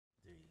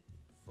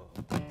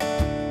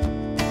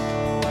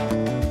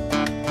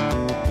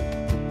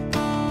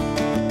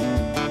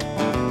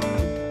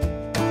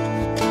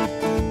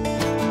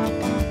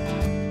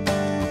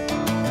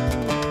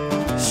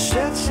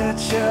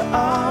Stretch your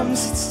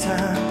arms, it's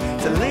time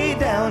to lay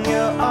down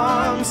your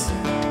arms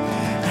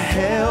and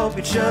help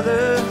each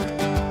other,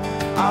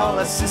 all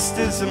our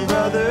sisters and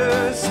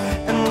brothers.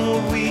 And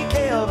when we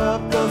gave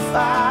up the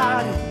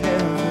fight, it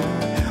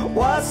never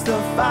was the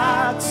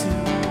fight to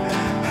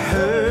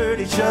hurt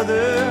each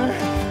other,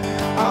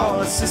 all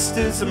our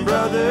sisters and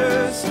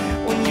brothers.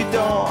 When you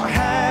don't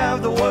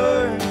have the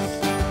words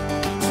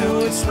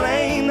to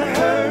explain the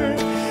hurt,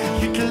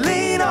 you can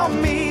lean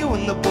on me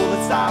when the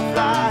bullets are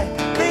flying.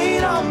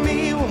 Lean on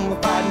me when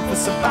we're fighting for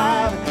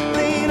surviving.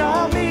 Lean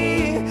on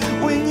me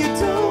when you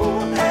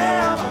don't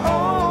have a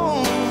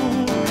home.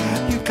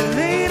 You can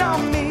lean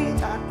on me.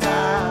 Da da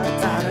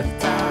da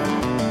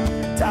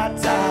da da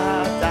da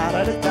da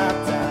da da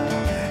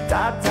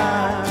da da da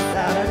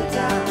da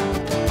da.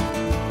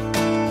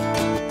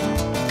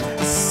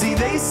 See,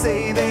 they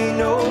say they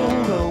know,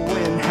 but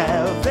when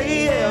have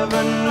they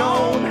ever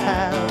known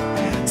how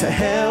to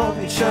help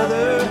each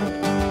other,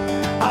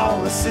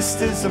 all the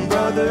sisters and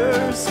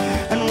brothers?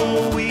 And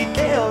when we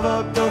gave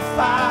up the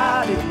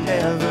fight, it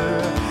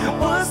never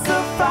was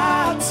the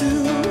fight to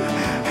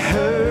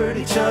hurt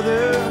each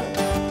other,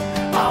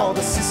 all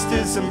the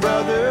sisters and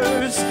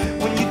brothers.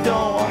 When you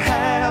don't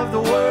have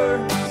the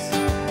words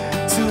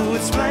to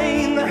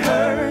explain the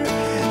hurt,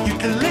 you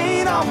can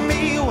lean on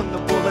me when the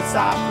bullets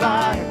are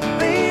flying.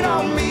 Lean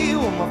on me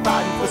when we're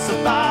fighting for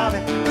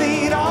surviving.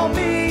 Lean on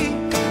me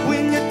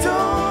when you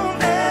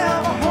don't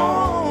have a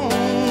home.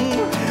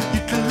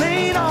 You can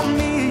lean on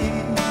me.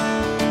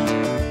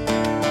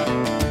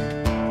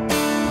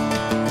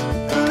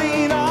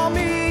 Lean on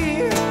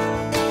me.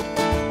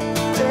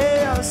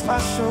 There's my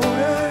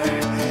shoulder.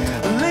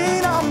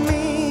 Lean on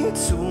me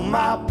to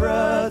my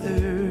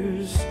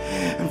brothers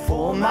and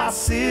for my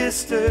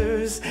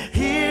sisters.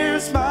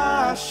 Here's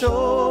my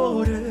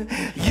shoulder.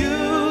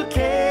 You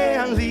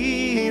can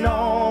lean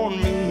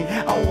on me.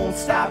 I won't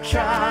stop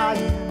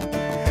trying,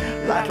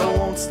 like I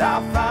won't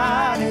stop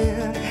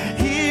fighting.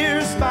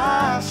 Here's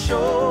my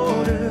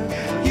shoulder.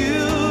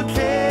 You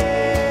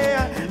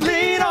can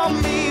lean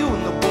on me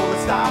when the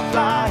bullets stop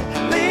flying.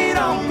 Lean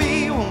on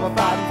me when we're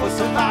fighting for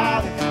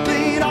surviving.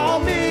 Lean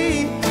on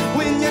me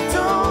when you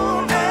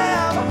don't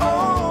have a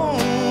home.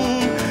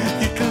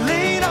 You can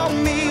lean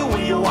on me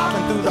when you're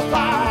walking through the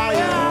fire,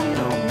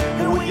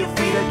 and when your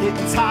feet are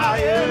getting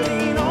tired.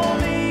 Lean on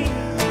me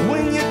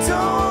when you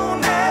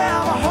don't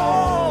have a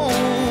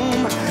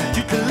home.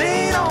 You can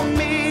lean on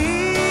me.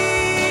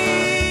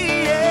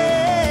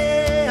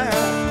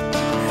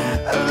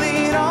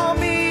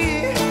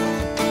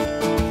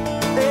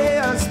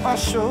 My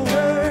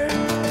shoulder.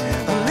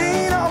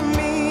 Lean on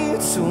me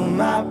to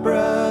my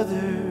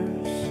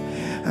brothers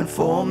and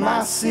for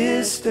my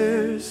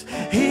sisters.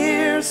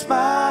 Here's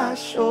my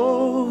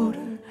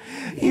shoulder.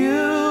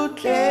 You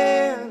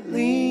can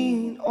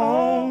lean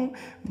on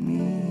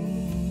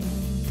me.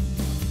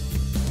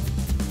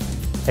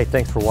 Hey,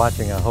 thanks for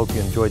watching. I hope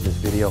you enjoyed this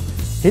video.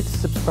 Hit the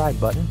subscribe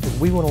button because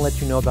we want to let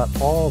you know about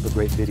all the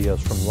great videos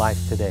from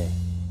Life Today.